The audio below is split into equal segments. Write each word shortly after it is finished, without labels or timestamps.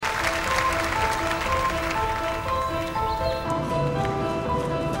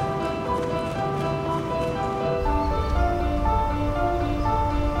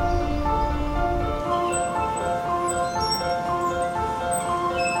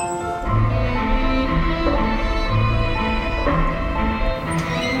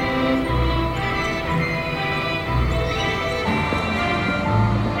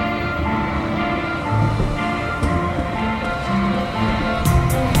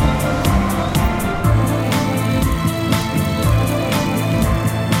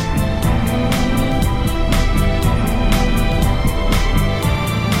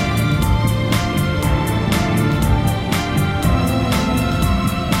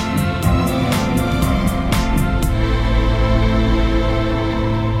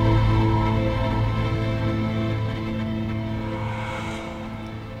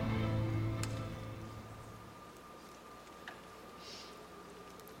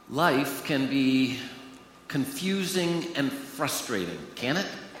Life can be confusing and frustrating, can it?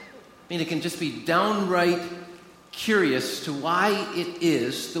 I mean, it can just be downright curious to why it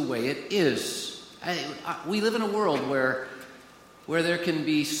is the way it is. We live in a world where there can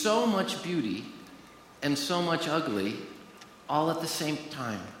be so much beauty and so much ugly all at the same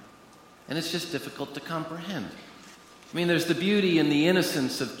time. And it's just difficult to comprehend. I mean, there's the beauty and the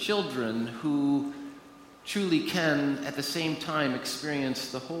innocence of children who truly can, at the same time,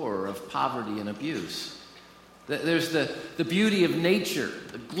 experience the horror of poverty and abuse. There's the beauty of nature,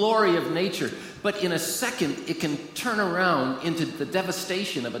 the glory of nature, but in a second it can turn around into the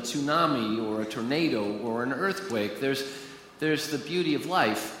devastation of a tsunami or a tornado or an earthquake. There's the beauty of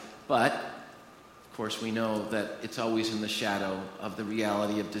life, but of course we know that it's always in the shadow of the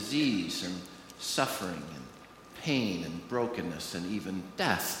reality of disease and suffering and pain and brokenness and even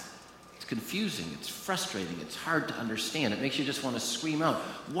death. It's confusing, it's frustrating, it's hard to understand. It makes you just want to scream out,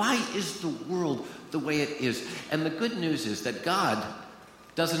 why is the world the way it is? And the good news is that God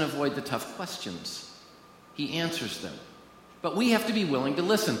doesn't avoid the tough questions. He answers them. But we have to be willing to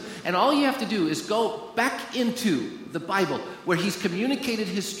listen. And all you have to do is go back into the Bible where he's communicated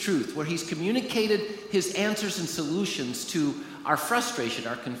his truth, where he's communicated his answers and solutions to our frustration,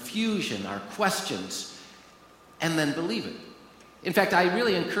 our confusion, our questions, and then believe it. In fact, I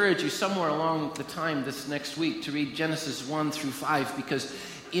really encourage you somewhere along the time this next week to read Genesis 1 through 5, because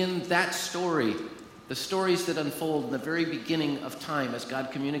in that story, the stories that unfold in the very beginning of time as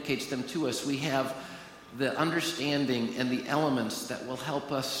God communicates them to us, we have the understanding and the elements that will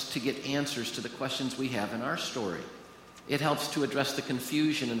help us to get answers to the questions we have in our story. It helps to address the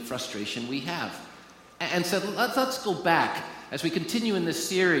confusion and frustration we have. And so let's go back as we continue in this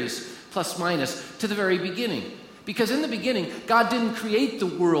series, plus minus, to the very beginning. Because in the beginning, God didn't create the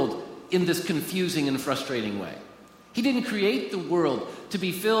world in this confusing and frustrating way. He didn't create the world to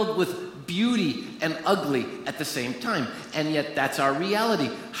be filled with beauty and ugly at the same time. And yet that's our reality.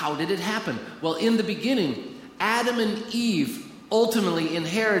 How did it happen? Well, in the beginning, Adam and Eve ultimately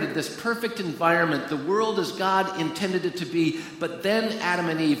inherited this perfect environment, the world as God intended it to be. But then Adam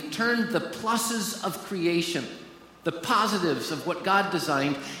and Eve turned the pluses of creation, the positives of what God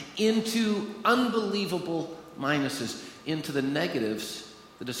designed, into unbelievable minuses, into the negatives,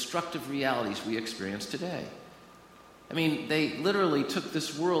 the destructive realities we experience today. I mean, they literally took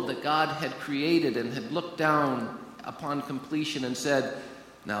this world that God had created and had looked down upon completion and said,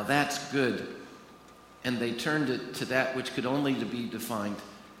 now that's good. And they turned it to that which could only be defined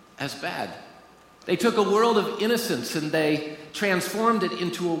as bad. They took a world of innocence and they transformed it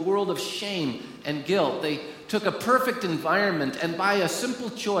into a world of shame and guilt. They took a perfect environment and by a simple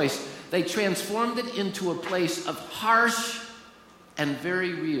choice, they transformed it into a place of harsh and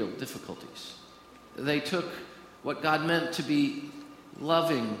very real difficulties. They took what God meant to be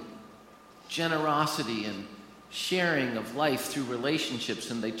loving, generosity, and sharing of life through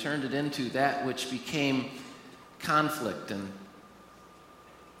relationships, and they turned it into that which became conflict and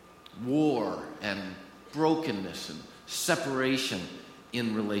war and brokenness and separation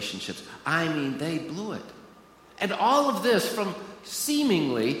in relationships. I mean, they blew it. And all of this from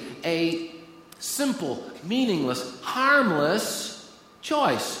seemingly a simple, meaningless, harmless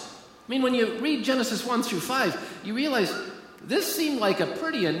choice. I mean, when you read Genesis 1 through 5, you realize this seemed like a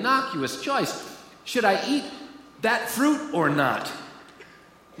pretty innocuous choice. Should I eat that fruit or not?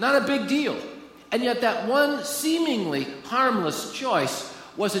 Not a big deal. And yet that one seemingly harmless choice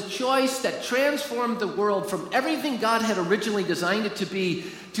was a choice that transformed the world from everything God had originally designed it to be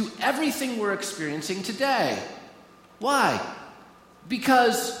to everything we're experiencing today. Why?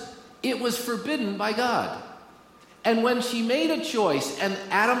 Because it was forbidden by God. And when she made a choice and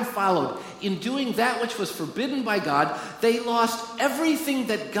Adam followed in doing that which was forbidden by God, they lost everything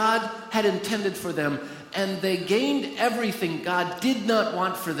that God had intended for them, and they gained everything God did not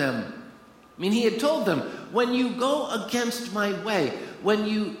want for them. I mean, he had told them, when you go against my way, when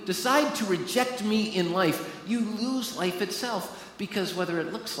you decide to reject me in life, you lose life itself, because whether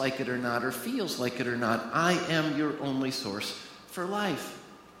it looks like it or not, or feels like it or not, I am your only source for life.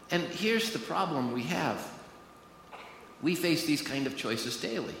 And here's the problem we have. We face these kind of choices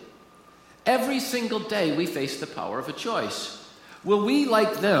daily. Every single day we face the power of a choice. Will we,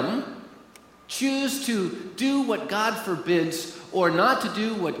 like them, choose to do what God forbids or not to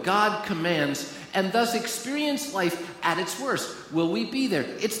do what God commands, and thus experience life at its worst? Will we be there?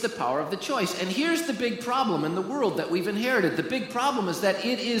 It's the power of the choice. And here's the big problem in the world that we've inherited. The big problem is that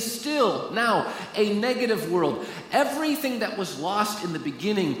it is still now a negative world. Everything that was lost in the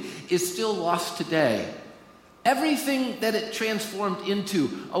beginning is still lost today. Everything that it transformed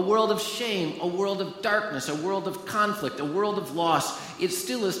into, a world of shame, a world of darkness, a world of conflict, a world of loss, it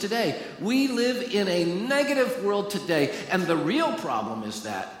still is today. We live in a negative world today, and the real problem is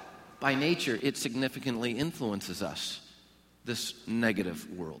that, by nature, it significantly influences us, this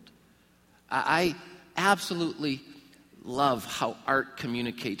negative world. I absolutely love how art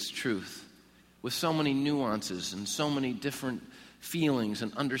communicates truth with so many nuances and so many different feelings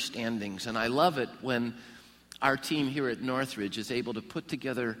and understandings, and I love it when our team here at Northridge is able to put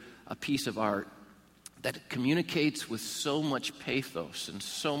together a piece of art that communicates with so much pathos and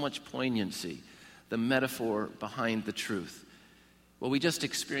so much poignancy the metaphor behind the truth. Well, we just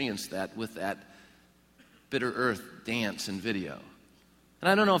experienced that with that Bitter Earth dance and video. And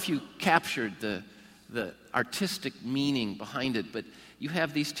I don't know if you captured the artistic meaning behind it, but you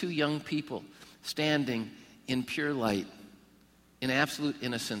have these two young people standing in pure light, in absolute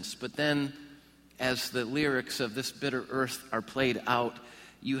innocence, but then as the lyrics of this Bitter Earth are played out,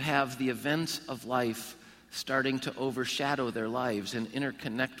 you have the events of life starting to overshadow their lives and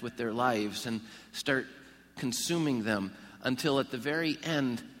interconnect with their lives and start consuming them until at the very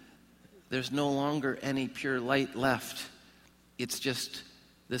end, there's no longer any pure light left. It's just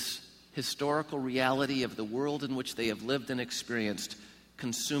this historical reality of the world in which they have lived and experienced,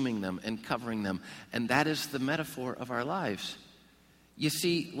 consuming them and covering them. And that is the metaphor of our lives. You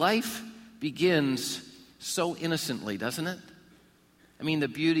see, life begins so innocently, doesn't it? I mean, the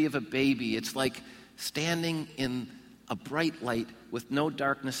beauty of a baby, it's like standing in a bright light with no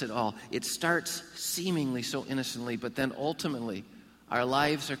darkness at all. It starts seemingly so innocently, but then ultimately our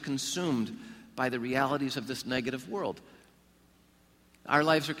lives are consumed by the realities of this negative world. Our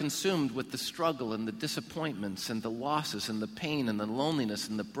lives are consumed with the struggle and the disappointments and the losses and the pain and the loneliness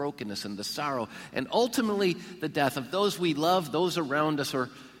and the brokenness and the sorrow and ultimately the death of those we love, those around us, or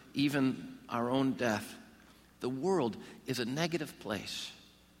even our own death. The world is a negative place,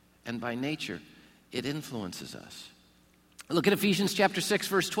 and by nature, it influences us. Look at Ephesians chapter 6,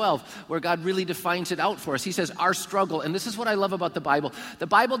 verse 12, where God really defines it out for us. He says, our struggle, and this is what I love about the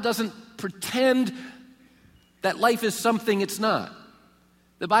Bible doesn't pretend that life is something it's not.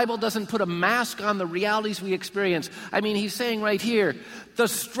 The Bible doesn't put a mask on the realities we experience. I mean, he's saying right here, the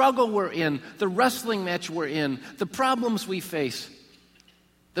struggle we're in, the wrestling match we're in, the problems we face,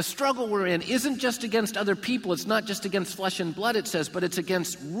 the struggle we're in isn't just against other people. It's not just against flesh and blood, it says, but it's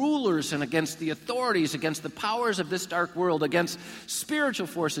against rulers and against the authorities, against the powers of this dark world, against spiritual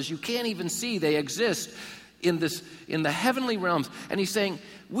forces you can't even see. They exist in the heavenly realms. And he's saying,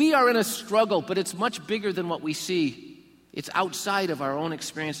 we are in a struggle, but it's much bigger than what we see. It's outside of our own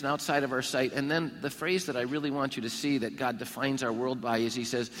experience and outside of our sight. And then the phrase that I really want you to see that God defines our world by is he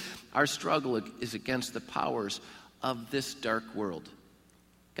says, our struggle is against the powers of this dark world.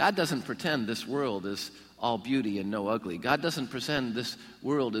 God doesn't pretend this world is all beauty and no ugly. God doesn't pretend this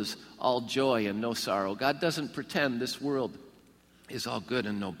world is all joy and no sorrow. God doesn't pretend this world is all good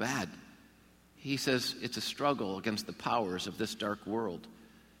and no bad. He says it's a struggle against the powers of this dark world.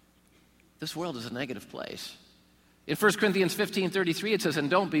 This world is a negative place. In 1 Corinthians 15:33, it says, and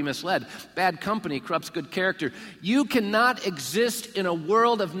don't be misled. Bad company corrupts good character. You cannot exist in a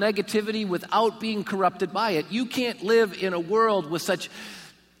world of negativity without being corrupted by it. You can't live in a world with such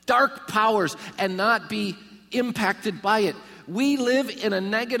dark powers and not be impacted by it. We live in a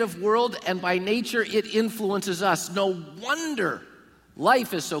negative world, and by nature it influences us. No wonder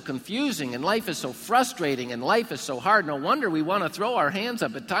life is so confusing and life is so frustrating and life is so hard. No wonder we want to throw our hands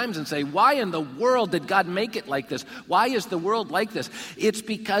up at times and say, why in the world did God make it like this? Why is the world like this? It's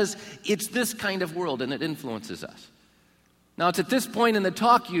because it's this kind of world and it influences us. Now, it's at this point in the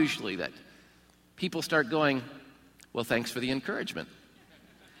talk usually that people start going, well, thanks for the encouragement.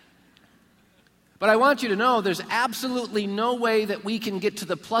 But I want you to know there's absolutely no way that we can get to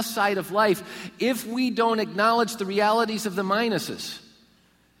the plus side of life if we don't acknowledge the realities of the minuses.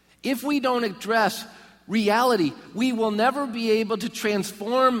 If we don't address reality, we will never be able to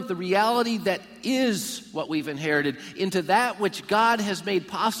transform the reality that is what we've inherited into that which God has made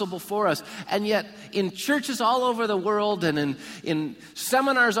possible for us. And yet, in churches all over the world and in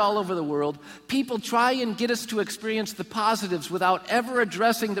seminars all over the world, people try and get us to experience the positives without ever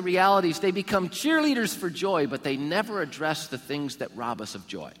addressing the realities. They become cheerleaders for joy, but they never address the things that rob us of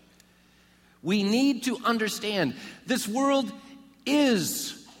joy. We need to understand this world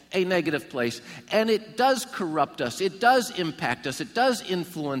is a negative place, and it does corrupt us, it does impact us, it does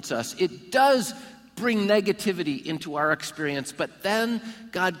influence us, it does bring negativity into our experience, but then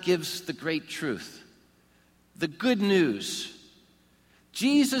God gives the great truth, the good news,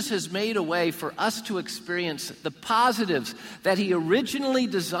 Jesus has made a way for us to experience the positives that he originally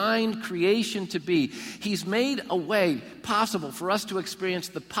designed creation to be. He's made a way possible for us to experience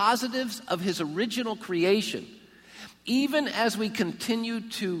the positives of his original creation, even as we continue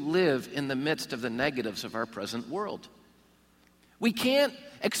to live in the midst of the negatives of our present world. We can't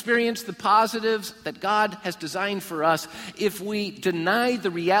experience the positives that God has designed for us if we deny the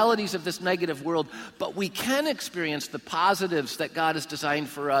realities of this negative world, but we can experience the positives that God has designed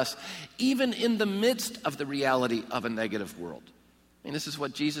for us even in the midst of the reality of a negative world. I mean, this is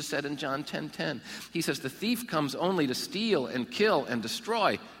what Jesus said in John 10:10. He says, "The thief comes only to steal and kill and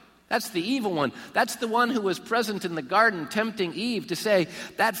destroy." That's the evil one. That's the one who was present in the garden tempting Eve to say,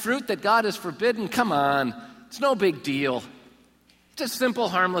 that fruit that God has forbidden, come on, it's no big deal. It's a simple,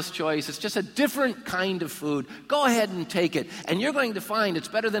 harmless choice. It's just a different kind of food. Go ahead and take it, and you're going to find it's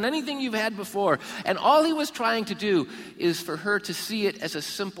better than anything you've had before. And all he was trying to do is for her to see it as a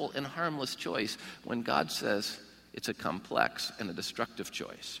simple and harmless choice, when God says it's a complex and a destructive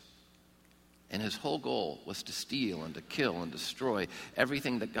choice. And his whole goal was to steal and to kill and destroy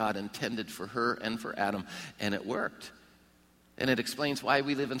everything that God intended for her and for Adam, and it worked. And it explains why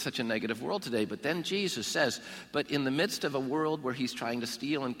we live in such a negative world today. But then Jesus says, but in the midst of a world where he's trying to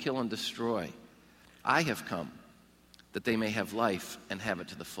steal and kill and destroy, I have come that they may have life and have it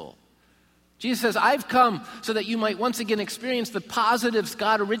to the full. Jesus says, I've come so that you might once again experience the positives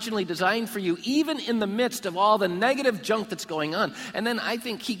God originally designed for you, even in the midst of all the negative junk that's going on. And then I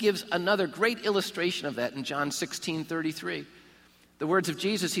think he gives another great illustration of that in John 16:33. The words of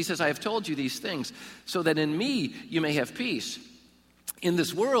Jesus, he says, I have told you these things so that in me you may have peace. In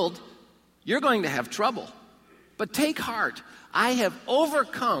this world, you're going to have trouble. But take heart, I have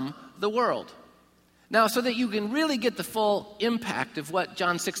overcome the world. Now, so that you can really get the full impact of what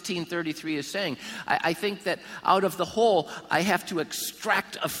John 16:33 is saying, I think that out of the whole, I have to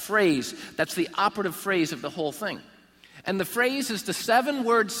extract a phrase that's the operative phrase of the whole thing. And the phrase is the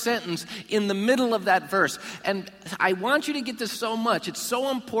 7-word sentence in the middle of that verse. And I want you to get this so much. It's so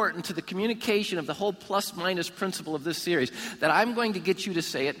important to the communication of the whole plus-minus principle of this series that I'm going to get you to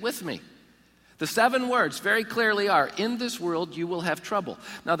say it with me. The 7 words very clearly are, in this world you will have trouble.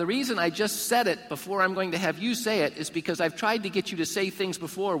 Now, the reason I just said it before I'm going to have you say it is because I've tried to get you to say things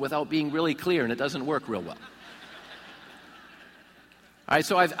before without being really clear, and it doesn't work real well. All right,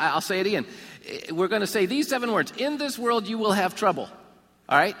 so I'll say it again. We're going to say these 7 words. In this world, you will have trouble.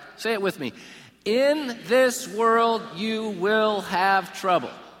 All right? Say it with me. In this world, you will have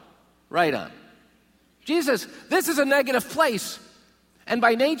trouble. Right on. Jesus, this is a negative place. And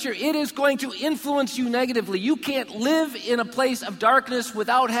by nature, it is going to influence you negatively. You can't live in a place of darkness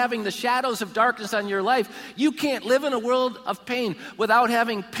without having the shadows of darkness on your life. You can't live in a world of pain without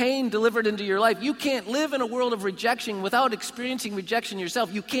having pain delivered into your life. You can't live in a world of rejection without experiencing rejection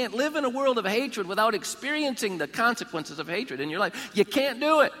yourself. You can't live in a world of hatred without experiencing the consequences of hatred in your life. You can't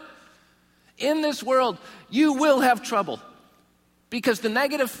do it. In this world, you will have trouble because the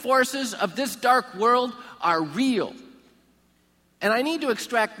negative forces of this dark world are real. And I need to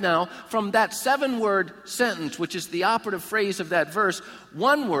extract now from that 7-word sentence, which is the operative phrase of that verse,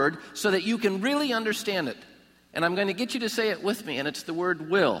 1 word so that you can really understand it. And I'm going to get you to say it with me, and it's the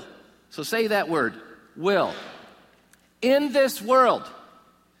word will. So say that word, will. In this world,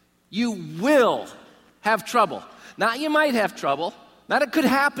 you will have trouble. Not you might have trouble, not it could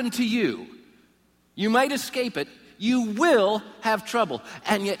happen to you. You might escape it. You will have trouble.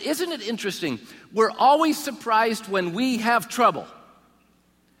 And yet, isn't it interesting? We're always surprised when we have trouble.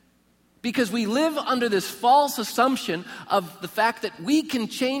 Because we live under this false assumption of the fact that we can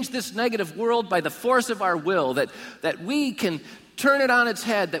change this negative world by the force of our will, that we can turn it on its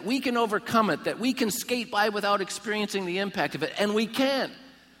head, that we can overcome it, that we can skate by without experiencing the impact of it. And we can.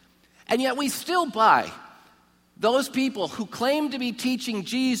 And yet we still buy those people who claim to be teaching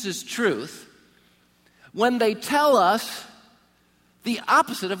Jesus truth when they tell us the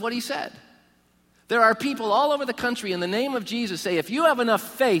opposite of what he said. There are people all over the country in the name of Jesus say, if you have enough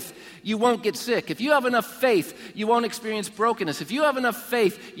faith, you won't get sick. If you have enough faith, you won't experience brokenness. If you have enough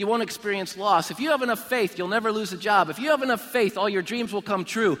faith, you won't experience loss. If you have enough faith, you'll never lose a job. If you have enough faith, all your dreams will come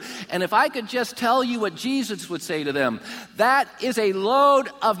true. And if I could just tell you what Jesus would say to them, that is a load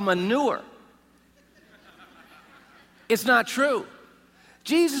of manure. It's not true.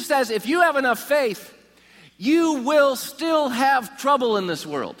 Jesus says, if you have enough faith, you will still have trouble in this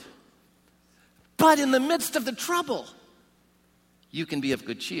world. But in the midst of the trouble, you can be of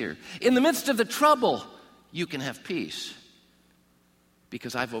good cheer. In the midst of the trouble, you can have peace.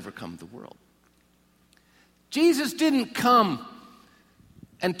 Because I've overcome the world. Jesus didn't come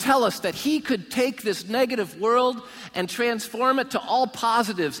and tell us that he could take this negative world and transform it to all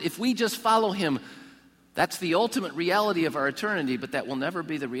positives if we just follow him. That's the ultimate reality of our eternity, but that will never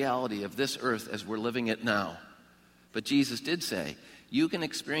be the reality of this earth as we're living it now. But Jesus did say, you can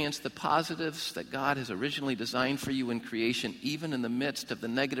experience the positives that God has originally designed for you in creation, even in the midst of the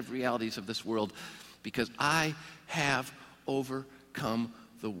negative realities of this world, because I have overcome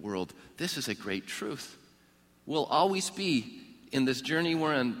the world. This is a great truth. We'll always be in this journey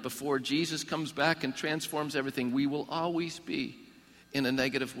we're in before Jesus comes back and transforms everything. We will always be in a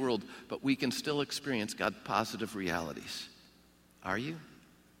negative world, but we can still experience God's positive realities. Are you?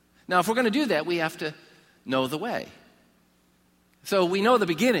 Now, if we're going to do that, we have to know the way. So we know the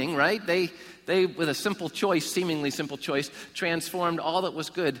beginning, right? They with a simple choice, seemingly simple choice, transformed all that was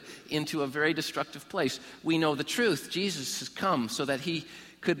good into a very destructive place. We know the truth. Jesus has come so that he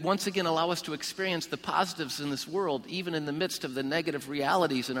could once again allow us to experience the positives in this world, even in the midst of the negative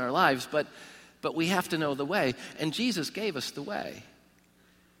realities in our lives. But we have to know the way, and Jesus gave us the way.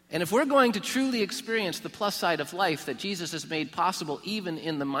 And if we're going to truly experience the plus side of life that Jesus has made possible even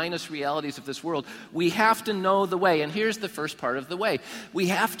in the minus realities of this world, we have to know the way. And here's the first part of the way. We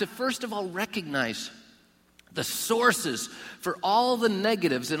have to first of all recognize the sources for all the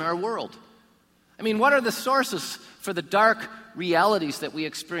negatives in our world. I mean, what are the sources for the dark realities that we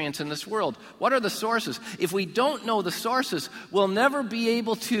experience in this world? What are the sources? If we don't know the sources, we'll never be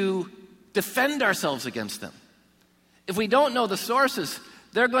able to defend ourselves against them. If we don't know the sources,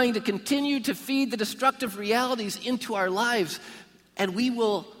 they're going to continue to feed the destructive realities into our lives, and we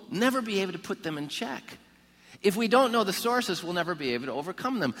will never be able to put them in check. If we don't know the sources, we'll never be able to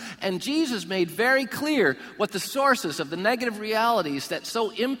overcome them. And Jesus made very clear what the sources of the negative realities that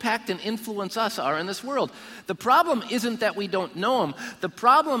so impact and influence us are in this world. The problem isn't that we don't know them. The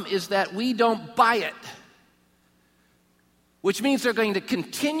problem is that we don't buy it, which means they're going to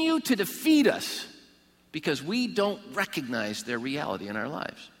continue to defeat us because we don't recognize their reality in our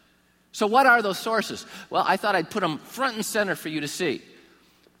lives. So what are those sources? Well, I thought I'd put them front and center for you to see.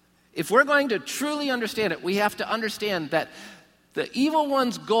 If we're going to truly understand it, we have to understand that the evil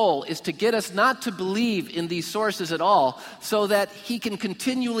one's goal is to get us not to believe in these sources at all, so that he can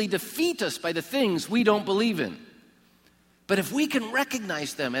continually defeat us by the things we don't believe in. But if we can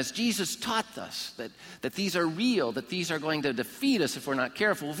recognize them as Jesus taught us, that these are real, that these are going to defeat us if we're not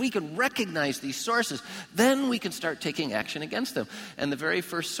careful, if we can recognize these sources, then we can start taking action against them. And the very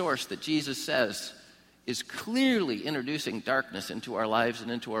first source that Jesus says is clearly introducing darkness into our lives and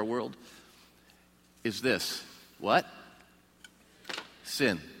into our world is this. What?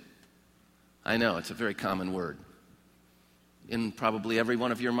 Sin. I know, it's a very common word. In probably every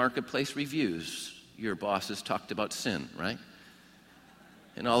one of your marketplace reviews, your boss has talked about sin, right?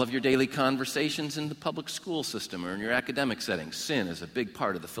 In all of your daily conversations in the public school system or in your academic setting, sin is a big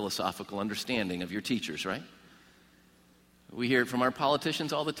part of the philosophical understanding of your teachers, right? We hear it from our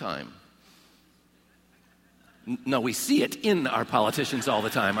politicians all the time. No, we see it in our politicians all the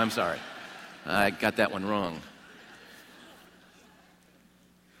time. I'm sorry. I got that one wrong.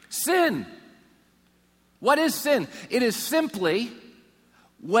 Sin. What is sin? It is simply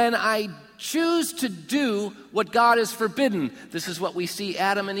when I choose to do what God has forbidden. This is what we see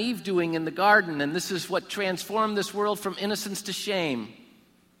Adam and Eve doing in the garden, and this is what transformed this world from innocence to shame,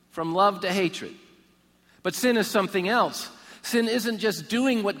 from love to hatred. But sin is something else. Sin isn't just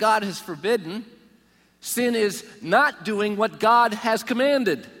doing what God has forbidden. Sin is not doing what God has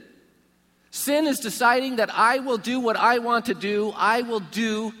commanded. Sin is deciding that I will do what I want to do. I will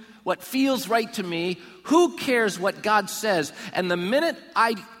do what feels right to me. Who cares what God says? And the minute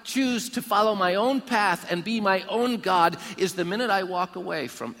I choose to follow my own path and be my own God is the minute I walk away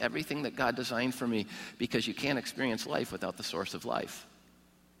from everything that God designed for me, because you can't experience life without the source of life.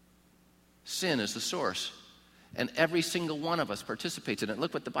 Sin is the source. And every single one of us participates in it.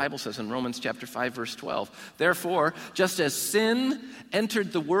 Look what the Bible says in Romans chapter 5, verse 12. Therefore, just as sin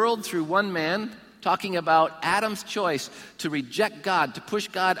entered the world through one man, talking about Adam's choice to reject God, to push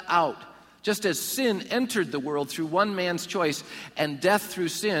God out, just as sin entered the world through one man's choice and death through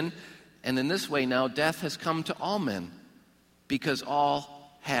sin, and in this way now death has come to all men because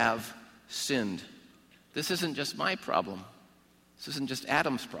all have sinned. This isn't just my problem. This isn't just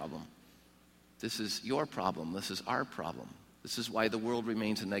Adam's problem. This is your problem. This is our problem. This is why the world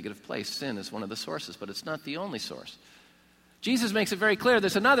remains a negative place. Sin is one of the sources, but it's not the only source. Jesus makes it very clear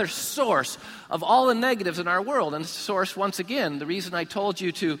there's another source of all the negatives in our world. And the source, once again, the reason I told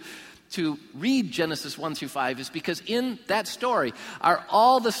you to read Genesis 1 through 5 is because in that story are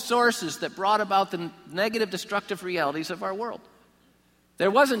all the sources that brought about the negative, destructive realities of our world. There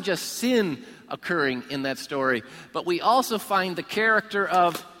wasn't just sin occurring in that story, but we also find the character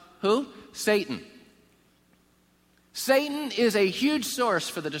of who? Satan. Satan is a huge source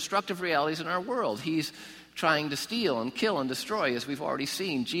for the destructive realities in our world. He's trying to steal and kill and destroy, as we've already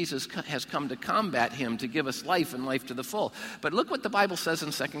seen. Jesus has come to combat him, to give us life and life to the full. But look what the Bible says in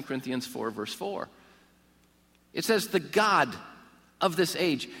 2 Corinthians 4, verse 4. It says, the God of this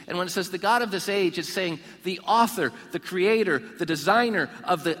age. And when it says the God of this age, it's saying the author, the creator, the designer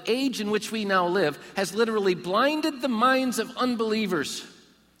of the age in which we now live has literally blinded the minds of unbelievers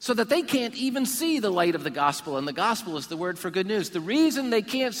so that they can't even see the light of the gospel. And the gospel is the word for good news. The reason they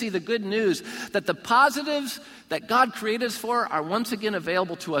can't see the good news, that the positives that God created us for are once again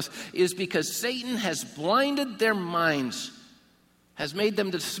available to us, is because Satan has blinded their minds, has made them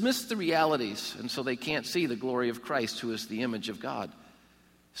dismiss the realities, and so they can't see the glory of Christ, who is the image of God.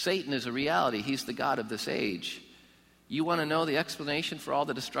 Satan is a reality. He's the God of this age. You want to know the explanation for all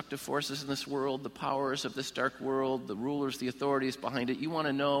the destructive forces in this world, the powers of this dark world, the rulers, the authorities behind it? You want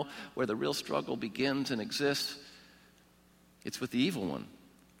to know where the real struggle begins and exists? It's with the evil one.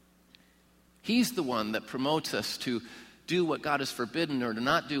 He's the one that promotes us to do what God has forbidden or to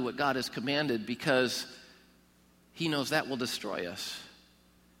not do what God has commanded, because he knows that will destroy us.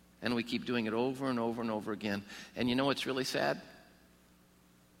 And we keep doing it over and over and over again. And you know what's really sad?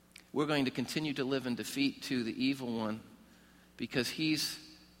 We're going to continue to live in defeat to the evil one because he's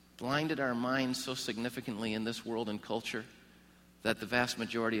blinded our minds so significantly in this world and culture that the vast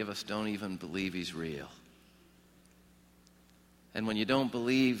majority of us don't even believe he's real. And when you don't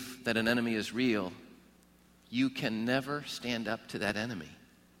believe that an enemy is real, you can never stand up to that enemy.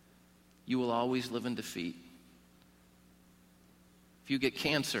 You will always live in defeat. If you get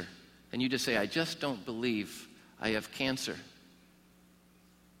cancer and you just say, I just don't believe I have cancer,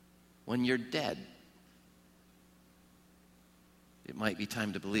 when you're dead, it might be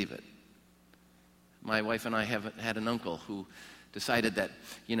time to believe it. My wife and I have had an uncle who decided that,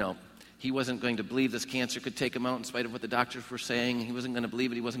 he wasn't going to believe this cancer could take him out in spite of what the doctors were saying. He wasn't going to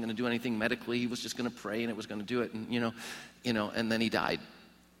believe it. He wasn't going to do anything medically. He was just going to pray and it was going to do it. And, and then he died.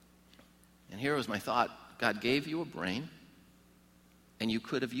 And here was my thought. God gave you a brain and you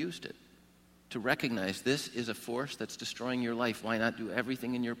could have used it to recognize this is a force that's destroying your life. Why not do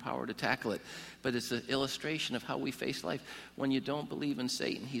everything in your power to tackle it? But it's an illustration of how we face life. When you don't believe in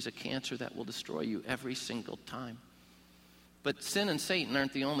Satan, he's a cancer that will destroy you every single time. But sin and Satan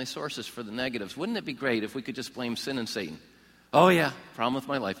aren't the only sources for the negatives. Wouldn't it be great if we could just blame sin and Satan? Oh yeah, problem with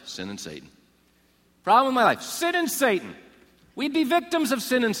my life, sin and Satan. Problem with my life, sin and Satan. We'd be victims of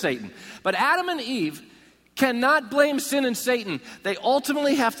sin and Satan. But Adam and Eve cannot blame sin and Satan. They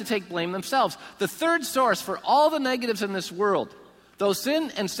ultimately have to take blame themselves. The third source for all the negatives in this world, though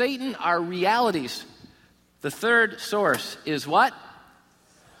sin and Satan are realities, the third source is what?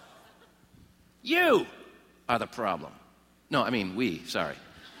 You are the problem. No, sorry.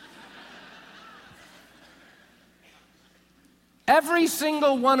 Every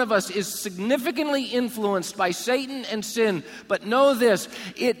single one of us is significantly influenced by Satan and sin, but know this,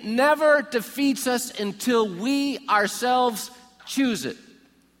 it never defeats us until we ourselves choose it.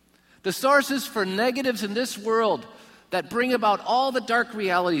 The sources for negatives in this world that bring about all the dark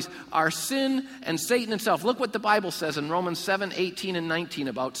realities are sin and Satan himself. Look what the Bible says in Romans 7, 18 and 19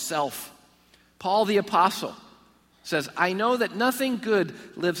 about self. Paul the Apostle says, I know that nothing good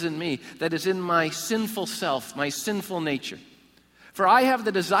lives in me, that is in my sinful self, my sinful nature. For I have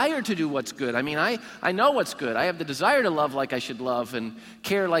the desire to do what's good. I know what's good. I have the desire to love like I should love and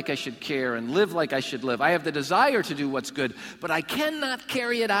care like I should care and live like I should live. I have the desire to do what's good, but I cannot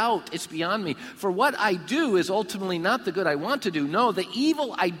carry it out. It's beyond me. For what I do is ultimately not the good I want to do. No, the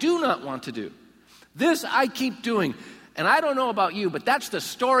evil I do not want to do. This I keep doing. And I don't know about you, but that's the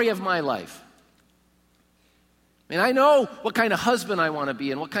story of my life. I know what kind of husband I want to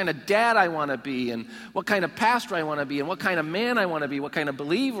be and what kind of dad I want to be and what kind of pastor I want to be and what kind of man I want to be, what kind of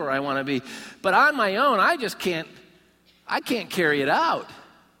believer I want to be. But on my own, I can't carry it out.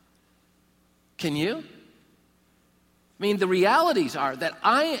 Can you? The realities are that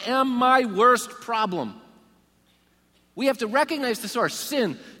I am my worst problem. We have to recognize the source,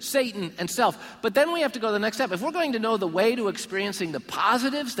 sin, Satan, and self. But then we have to go to the next step. If we're going to know the way to experiencing the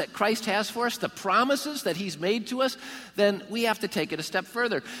positives that Christ has for us, the promises that he's made to us, then we have to take it a step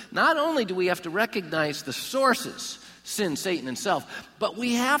further. Not only do we have to recognize the sources, sin, Satan, and self, but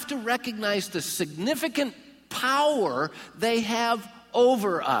we have to recognize the significant power they have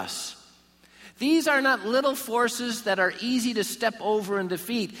over us. These are not little forces that are easy to step over and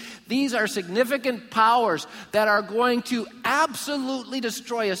defeat. These are significant powers that are going to absolutely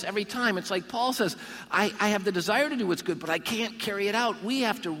destroy us every time. It's like Paul says, I have the desire to do what's good, but I can't carry it out. We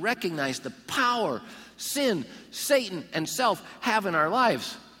have to recognize the power sin, Satan, and self have in our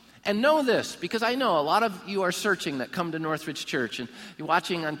lives. And know this, because I know a lot of you are searching that come to Northridge Church, and you're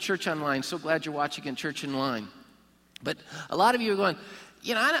watching on Church Online. So glad you're watching on Church Online. But a lot of you are going,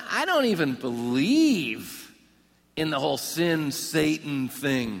 I don't even believe in the whole sin, Satan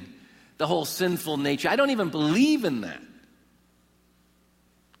thing, the whole sinful nature. I don't even believe in that.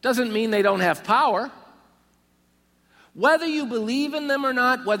 Doesn't mean they don't have power. Whether you believe in them or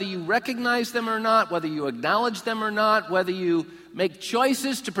not, whether you recognize them or not, whether you acknowledge them or not, whether you make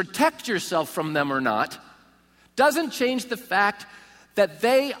choices to protect yourself from them or not, doesn't change the fact that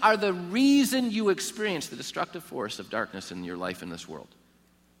they are the reason you experience the destructive force of darkness in your life in this world.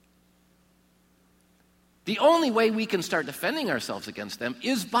 The only way we can start defending ourselves against them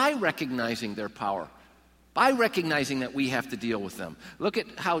is by recognizing their power, by recognizing that we have to deal with them. Look at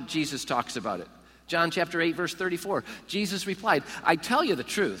how Jesus talks about it. John chapter 8, verse 34. Jesus replied, I tell you the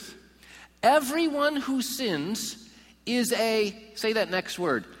truth. Everyone who sins is say that next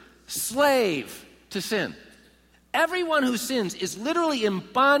word, slave to sin. Everyone who sins is literally in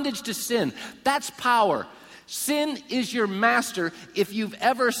bondage to sin. That's power. Sin is your master if you've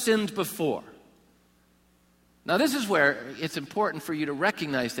ever sinned before. Now, this is where it's important for you to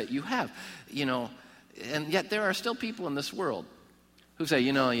recognize that you have, and yet there are still people in this world who say,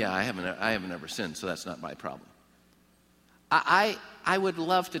 I haven't ever sinned, so that's not my problem. I would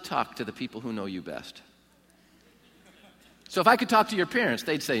love to talk to the people who know you best. So if I could talk to your parents,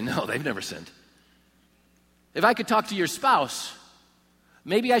 they'd say, no, they've never sinned. If I could talk to your spouse,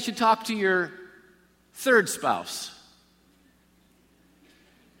 maybe I should talk to your third spouse.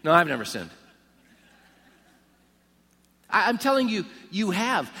 No, I've never sinned. I'm telling you, you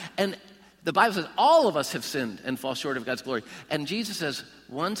have. And the Bible says all of us have sinned and fall short of God's glory. And Jesus says,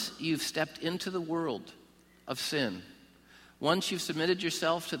 once you've stepped into the world of sin, once you've submitted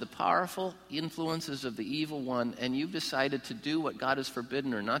yourself to the powerful influences of the evil one, and you've decided to do what God has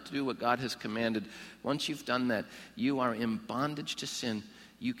forbidden or not to do what God has commanded, once you've done that, you are in bondage to sin.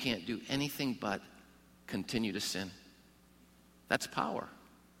 You can't do anything but continue to sin. That's power.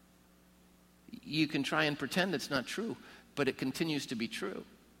 You can try and pretend it's not true, but it continues to be true.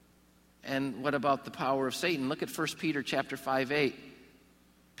 And what about the power of Satan? Look at 1 Peter chapter 5:8.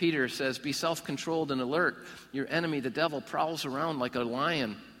 Peter says, be self-controlled and alert. Your enemy, the devil, prowls around like a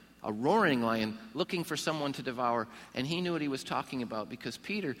lion, a roaring lion, looking for someone to devour. And he knew what he was talking about because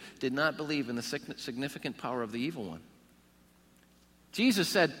Peter did not believe in the significant power of the evil one. Jesus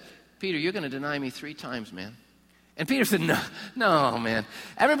said, Peter, you're going to deny me 3 times, man. And Peter said, no, man.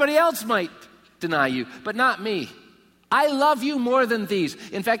 Everybody else might deny you, but not me. I love you more than these.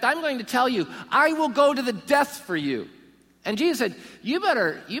 In fact, I'm going to tell you, I will go to the death for you. And Jesus said, you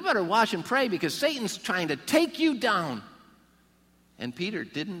better watch and pray because Satan's trying to take you down. And Peter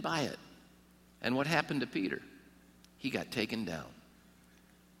didn't buy it. And what happened to Peter? He got taken down.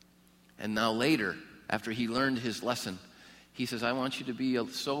 And now later, after he learned his lesson, he says, I want you to be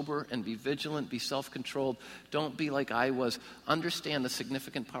sober and be vigilant, be self-controlled. Don't be like I was. Understand the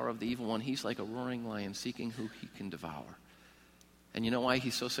significant power of the evil one. He's like a roaring lion seeking who he can devour. And you know why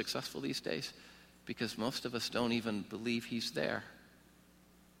he's so successful these days? Because most of us don't even believe he's there.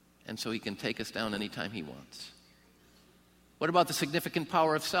 And so he can take us down anytime he wants. What about the significant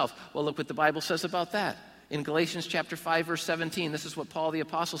power of self? Well, look what the Bible says about that. In Galatians chapter 5, verse 17, this is what Paul the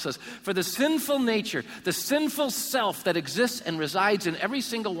Apostle says. For the sinful nature, the sinful self that exists and resides in every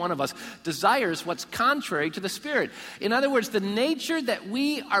single one of us desires what's contrary to the Spirit. In other words, the nature that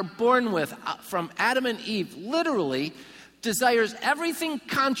we are born with from Adam and Eve literally desires everything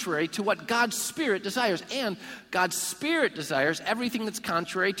contrary to what God's Spirit desires. And God's Spirit desires everything that's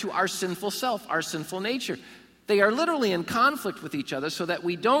contrary to our sinful self, our sinful nature. They are literally in conflict with each other so that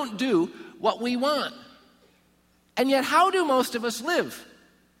we don't do what we want. And yet, how do most of us live?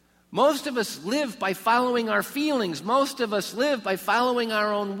 Most of us live by following our feelings. Most of us live by following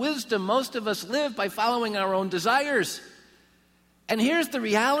our own wisdom. Most of us live by following our own desires. And here's the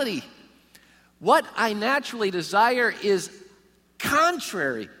reality. What I naturally desire is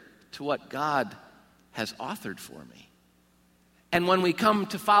contrary to what God has authored for me. And when we come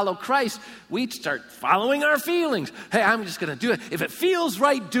to follow Christ, we start following our feelings. Hey, I'm just going to do it. If it feels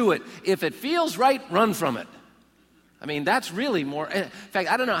right, do it. If it feels right, run from it. I mean, that's really more. In fact,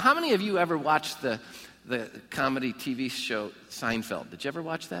 I don't know. How many of you ever watched the comedy TV show Seinfeld? Did you ever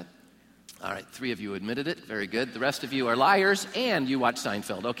watch that? All right, 3 of you admitted it. Very good. The rest of you are liars, and you watch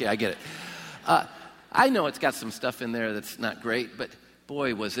Seinfeld. Okay, I get it. I know it's got some stuff in there that's not great, but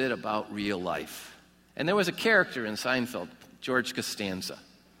boy, was it about real life. And there was a character in Seinfeld, George Costanza.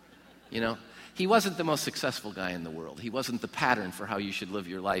 You know, he wasn't the most successful guy in the world. He wasn't the pattern for how you should live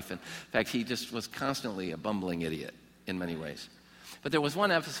your life. In fact, he just was constantly a bumbling idiot in many ways. But there was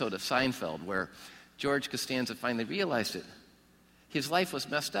one episode of Seinfeld where George Costanza finally realized it. His life was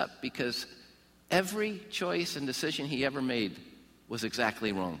messed up because every choice and decision he ever made was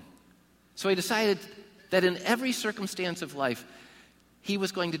exactly wrong. So he decided that in every circumstance of life, he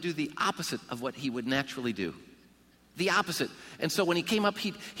was going to do the opposite of what he would naturally do. The opposite. And so when he came up,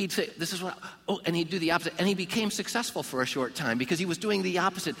 he'd say, this is what, and he'd do the opposite. And he became successful for a short time because he was doing the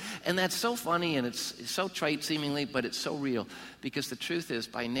opposite. And that's so funny and it's so trite seemingly, but it's so real. Because the truth is,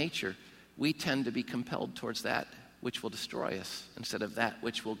 by nature, we tend to be compelled towards that which will destroy us instead of that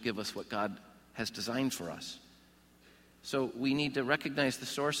which will give us what God has designed for us. So we need to recognize the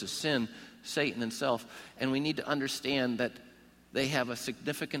sources, sin, Satan, and self, and we need to understand that they have a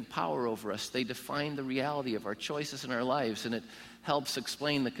significant power over us. They define the reality of our choices in our lives, and it helps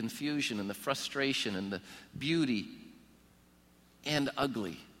explain the confusion and the frustration and the beauty and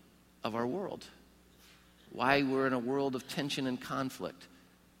ugly of our world. Why we're in a world of tension and conflict.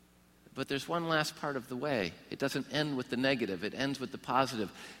 But there's one last part of the way. It doesn't end with the negative. It ends with the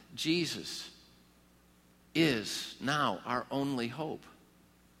positive. Jesus is now our only hope.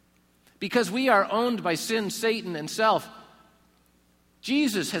 Because we are owned by sin, Satan, and self,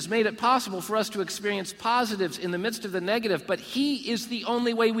 Jesus has made it possible for us to experience positives in the midst of the negative, but He is the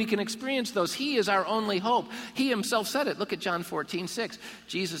only way we can experience those. He is our only hope. He Himself said it. Look at John 14:6.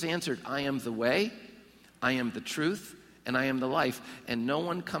 Jesus answered, I am the way, I am the truth, and I am the life, and no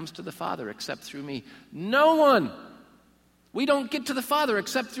one comes to the Father except through me. No one! We don't get to the Father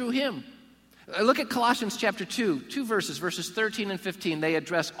except through Him. Look at Colossians chapter 2, verses 13 and 15. They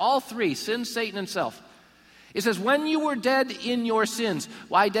address all three, sin, Satan, and self. It says, when you were dead in your sins.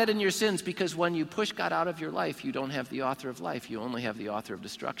 Why dead in your sins? Because when you push God out of your life, you don't have the author of life. You only have the author of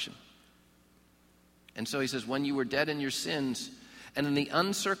destruction. And so he says, when you were dead in your sins and in the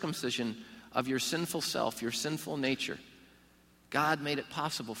uncircumcision of your sinful self, your sinful nature, God made it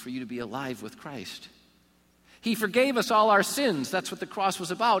possible for you to be alive with Christ. He forgave us all our sins. That's what the cross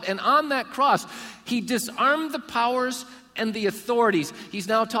was about. And on that cross, He disarmed the powers and the authorities. He's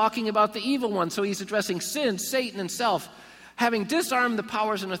now talking about the evil one. So he's addressing sin, Satan, and self. Having disarmed the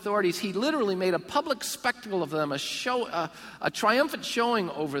powers and authorities, He literally made a public spectacle of them, a triumphant showing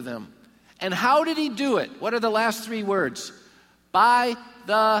over them. And how did He do it? What are the last three words? By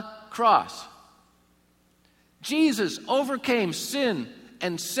the cross. Jesus overcame sin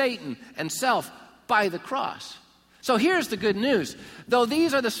and Satan and self by the cross. So here's the good news. Though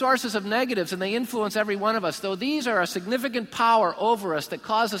these are the sources of negatives and they influence every one of us, though these are a significant power over us that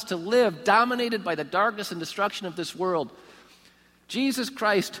cause us to live dominated by the darkness and destruction of this world, Jesus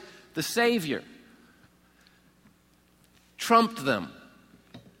Christ, the Savior, trumped them.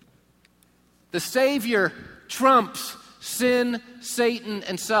 The Savior trumps sin, Satan,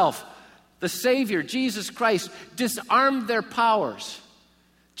 and self. The Savior, Jesus Christ, disarmed their powers.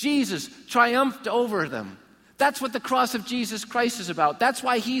 Jesus triumphed over them. That's what the cross of Jesus Christ is about. That's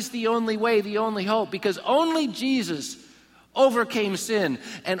why He's the only way, the only hope, because only Jesus overcame sin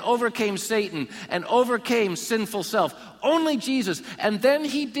and overcame Satan and overcame sinful self. Only Jesus. And then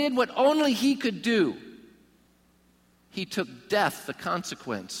He did what only He could do. He took death, the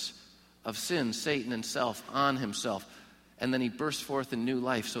consequence of sin, Satan, and self, on Himself. And then He burst forth in new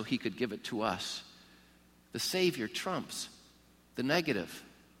life so He could give it to us. The Savior trumps the negative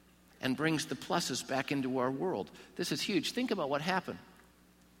and brings the pluses back into our world. This is huge. Think about what happened.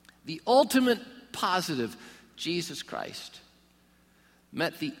 The ultimate positive, Jesus Christ,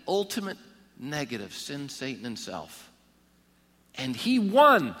 met the ultimate negative, sin, Satan, and self. And He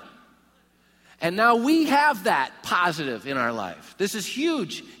won. And now we have that positive in our life. This is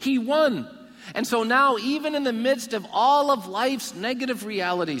huge. He won. And so now, even in the midst of all of life's negative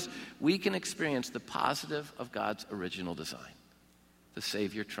realities, we can experience the positive of God's original design. The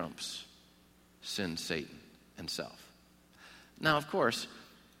Savior trumps sin, Satan, and self. Now, of course,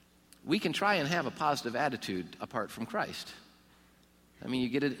 we can try and have a positive attitude apart from Christ. I mean, you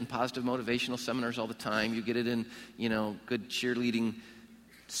get it in positive motivational seminars all the time. You get it in, good cheerleading,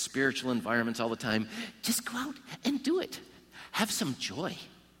 spiritual environments all the time. Just go out and do it. Have some joy.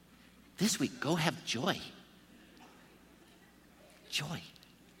 This week, go have joy. Joy.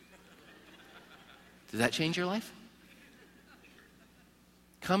 Does that change your life?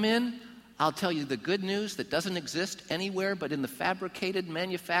 Come in, I'll tell you the good news that doesn't exist anywhere but in the fabricated,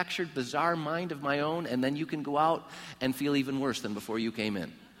 manufactured, bizarre mind of my own, and then you can go out and feel even worse than before you came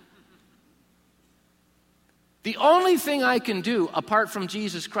in. The only thing I can do apart from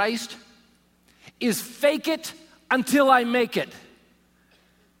Jesus Christ is fake it until I make it.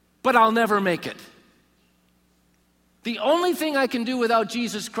 But I'll never make it. The only thing I can do without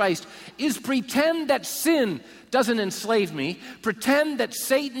Jesus Christ is pretend that sin doesn't enslave me, pretend that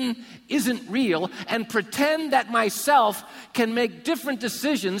Satan isn't real, and pretend that myself can make different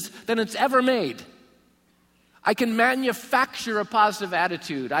decisions than it's ever made. I can manufacture a positive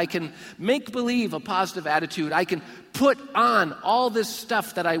attitude. I can make believe a positive attitude. I can put on all this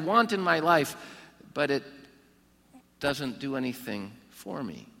stuff that I want in my life, but it doesn't do anything for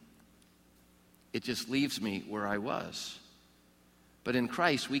me. It just leaves me where I was. But in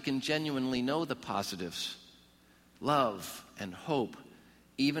Christ, we can genuinely know the positives, love and hope,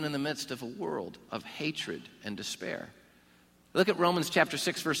 even in the midst of a world of hatred and despair. Look at Romans chapter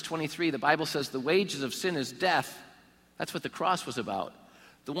 6, verse 23. The Bible says the wages of sin is death. That's what the cross was about.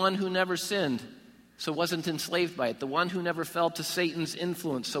 The one who never sinned, so wasn't enslaved by it. The one who never fell to Satan's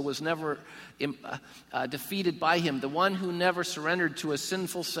influence, so was never defeated by him. The one who never surrendered to a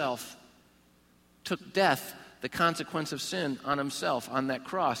sinful self took death, the consequence of sin, on himself on that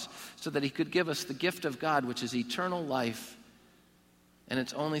cross so that he could give us the gift of God, which is eternal life. And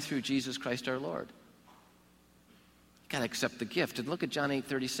it's only through Jesus Christ our Lord. Got to accept the gift. And look at John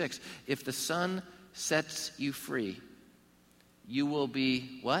 8:36. If the Son sets you free, you will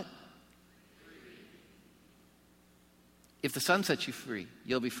be what? If the Son sets you free,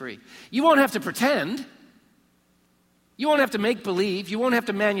 you'll be free. You won't have to pretend. You won't have to make believe. You won't have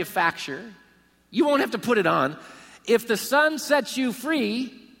to manufacture. You won't have to put it on. If the Son sets you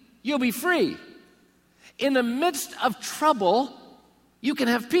free, you'll be free. In the midst of trouble, you can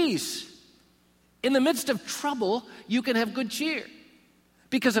have peace. In the midst of trouble, you can have good cheer.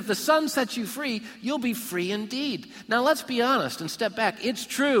 Because if the Son sets you free, you'll be free indeed. Now let's be honest and step back. It's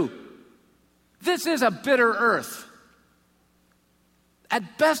true. This is a bitter earth.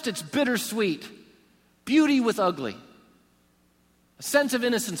 At best, it's bittersweet. Beauty with ugly. A sense of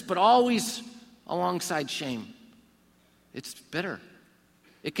innocence, but always alongside shame. It's bitter.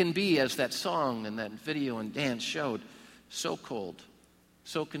 It can be, as that song and that video and dance showed, so cold,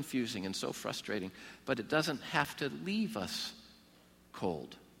 so confusing, and so frustrating. But it doesn't have to leave us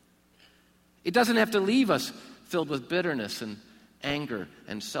cold. It doesn't have to leave us filled with bitterness and anger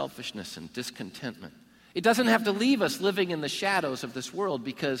and selfishness and discontentment. It doesn't have to leave us living in the shadows of this world,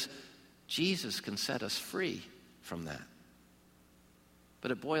 because Jesus can set us free from that.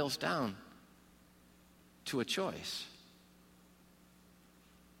 But it boils down to a choice.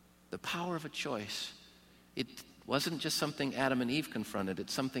 The power of a choice. It wasn't just something Adam and Eve confronted.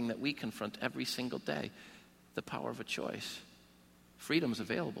 It's something that we confront every single day. The power of a choice. Freedom's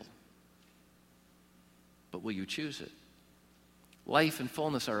available. But will you choose it? Life and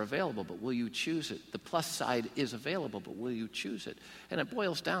fullness are available, but will you choose it? The plus side is available, but will you choose it? And it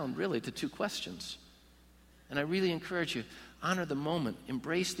boils down really to two questions. And I really encourage you, honor the moment.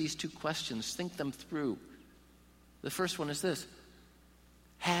 Embrace these two questions. Think them through. The first one is this: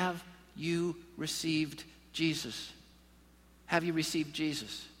 have you received Jesus? Have you received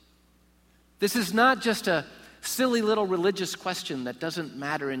Jesus? This is not just a silly little religious question that doesn't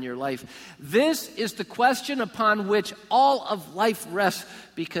matter in your life. This is the question upon which all of life rests,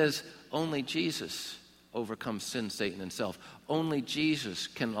 because only Jesus overcomes sin, Satan, and self. Only Jesus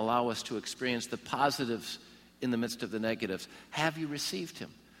can allow us to experience the positives in the midst of the negatives. Have you received him?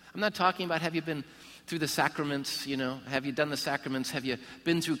 I'm not talking about have you been through the sacraments, have you done the sacraments? Have you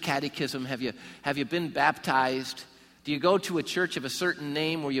been through catechism? Have you been baptized? Do you go to a church of a certain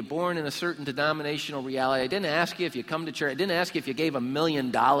name? Were you born in a certain denominational reality? I didn't ask you if you come to church. I didn't ask you if you gave $1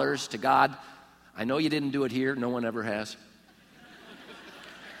 million to God. I know you didn't do it here. No one ever has.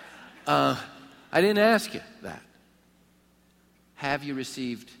 I didn't ask you that. Have you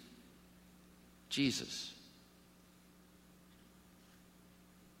received Jesus?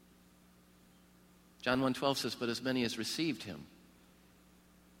 John 1:12 says, but as many as received him,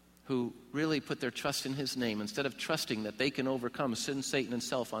 who really put their trust in his name, instead of trusting that they can overcome sin, Satan, and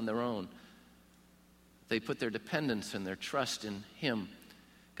self on their own, they put their dependence and their trust in him.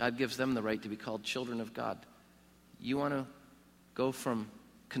 God gives them the right to be called children of God. You want to go from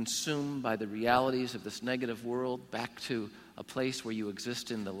consumed by the realities of this negative world back to a place where you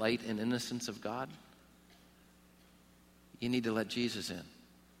exist in the light and innocence of God? You need to let Jesus in.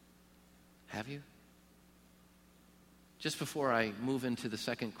 Have you? Just before I move into the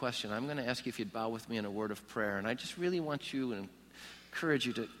second question, I'm going to ask you if you'd bow with me in a word of prayer. And I just really want you and encourage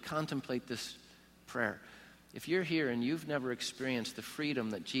you to contemplate this prayer. If you're here and you've never experienced the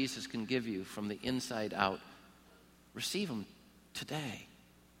freedom that Jesus can give you from the inside out, receive him today.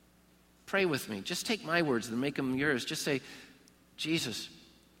 Pray with me. Just take my words and make them yours. Just say, Jesus,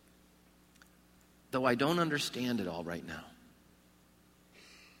 though I don't understand it all right now,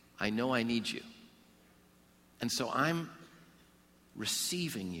 I know I need you. And so I'm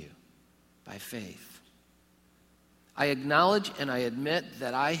receiving you by faith. I acknowledge and I admit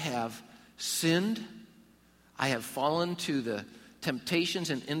that I have sinned. I have fallen to the temptations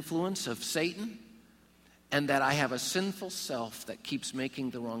and influence of Satan, and that I have a sinful self that keeps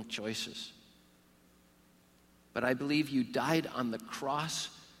making the wrong choices. But I believe you died on the cross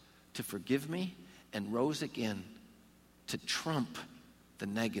to forgive me and rose again to trump the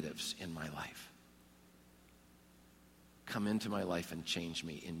negatives in my life. Come into my life and change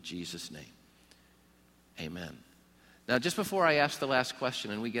me in Jesus' name. Amen. Now, just before I ask the last question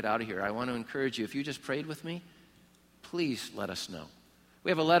and we get out of here, I want to encourage you, if you just prayed with me, please let us know. We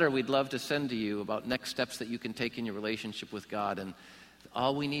have a letter we'd love to send to you about next steps that you can take in your relationship with God, and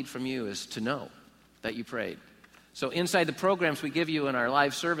all we need from you is to know that you prayed. So inside the programs we give you in our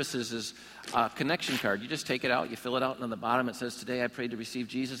live services is a connection card. You just take it out, you fill it out, and on the bottom it says, today I prayed to receive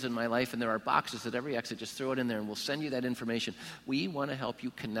Jesus in my life, and there are boxes at every exit. Just throw it in there, and we'll send you that information. We want to help you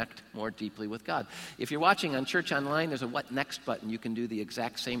connect more deeply with God. If you're watching on Church Online, there's a What Next button. You can do the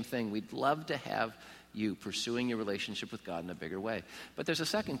exact same thing. We'd love to have you pursuing your relationship with God in a bigger way. But there's a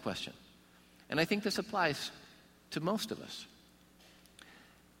second question, and I think this applies to most of us.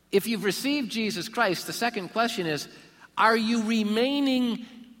 If you've received Jesus Christ, the second question is, are you remaining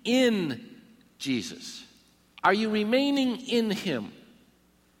in Jesus? Are you remaining in Him?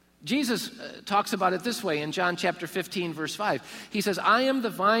 Jesus talks about it this way in John chapter 15, verse 5. He says, I am the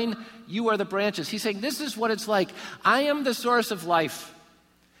vine, you are the branches. He's saying, this is what it's like. I am the source of life.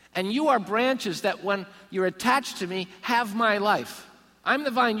 And you are branches that when you're attached to me, have my life. I'm the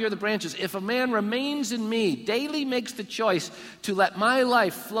vine, you're the branches. If a man remains in me, daily makes the choice to let my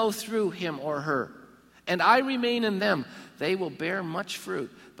life flow through him or her, and I remain in them, they will bear much fruit.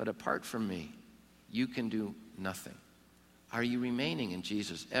 But apart from me, you can do nothing. Are you remaining in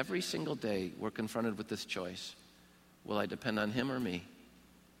Jesus? Every single day, we're confronted with this choice. Will I depend on him or me?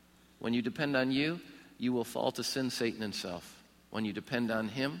 When you depend on you, you will fall to sin, Satan, and self. When you depend on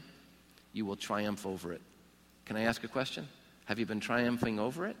him, you will triumph over it. Can I ask a question? Have you been triumphing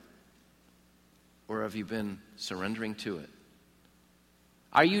over it? Or have you been surrendering to it?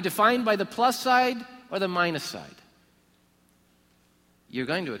 Are you defined by the plus side or the minus side? You're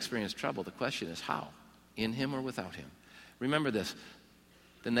going to experience trouble. The question is how? In him or without him? Remember this.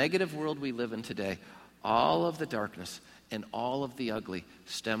 The negative world we live in today, all of the darkness and all of the ugly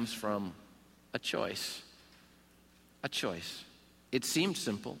stems from a choice. A choice. It seemed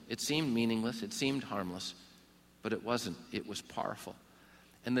simple, it seemed meaningless, it seemed harmless, but it wasn't. It was powerful.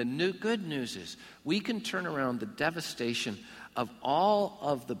 And the good news is we can turn around the devastation of all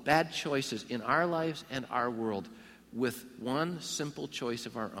of the bad choices in our lives and our world with one simple choice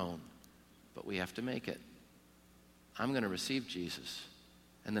of our own. But we have to make it. I'm going to receive Jesus,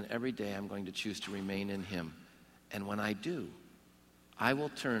 and then every day I'm going to choose to remain in him. And when I do, I will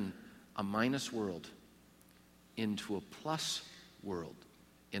turn a minus world into a plus world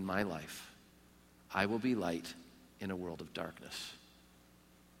in my life. I will be light in a world of darkness.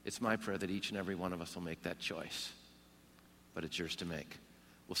 It's my prayer that each and every one of us will make that choice. But it's yours to make.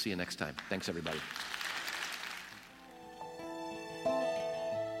 We'll see you next time. Thanks, everybody.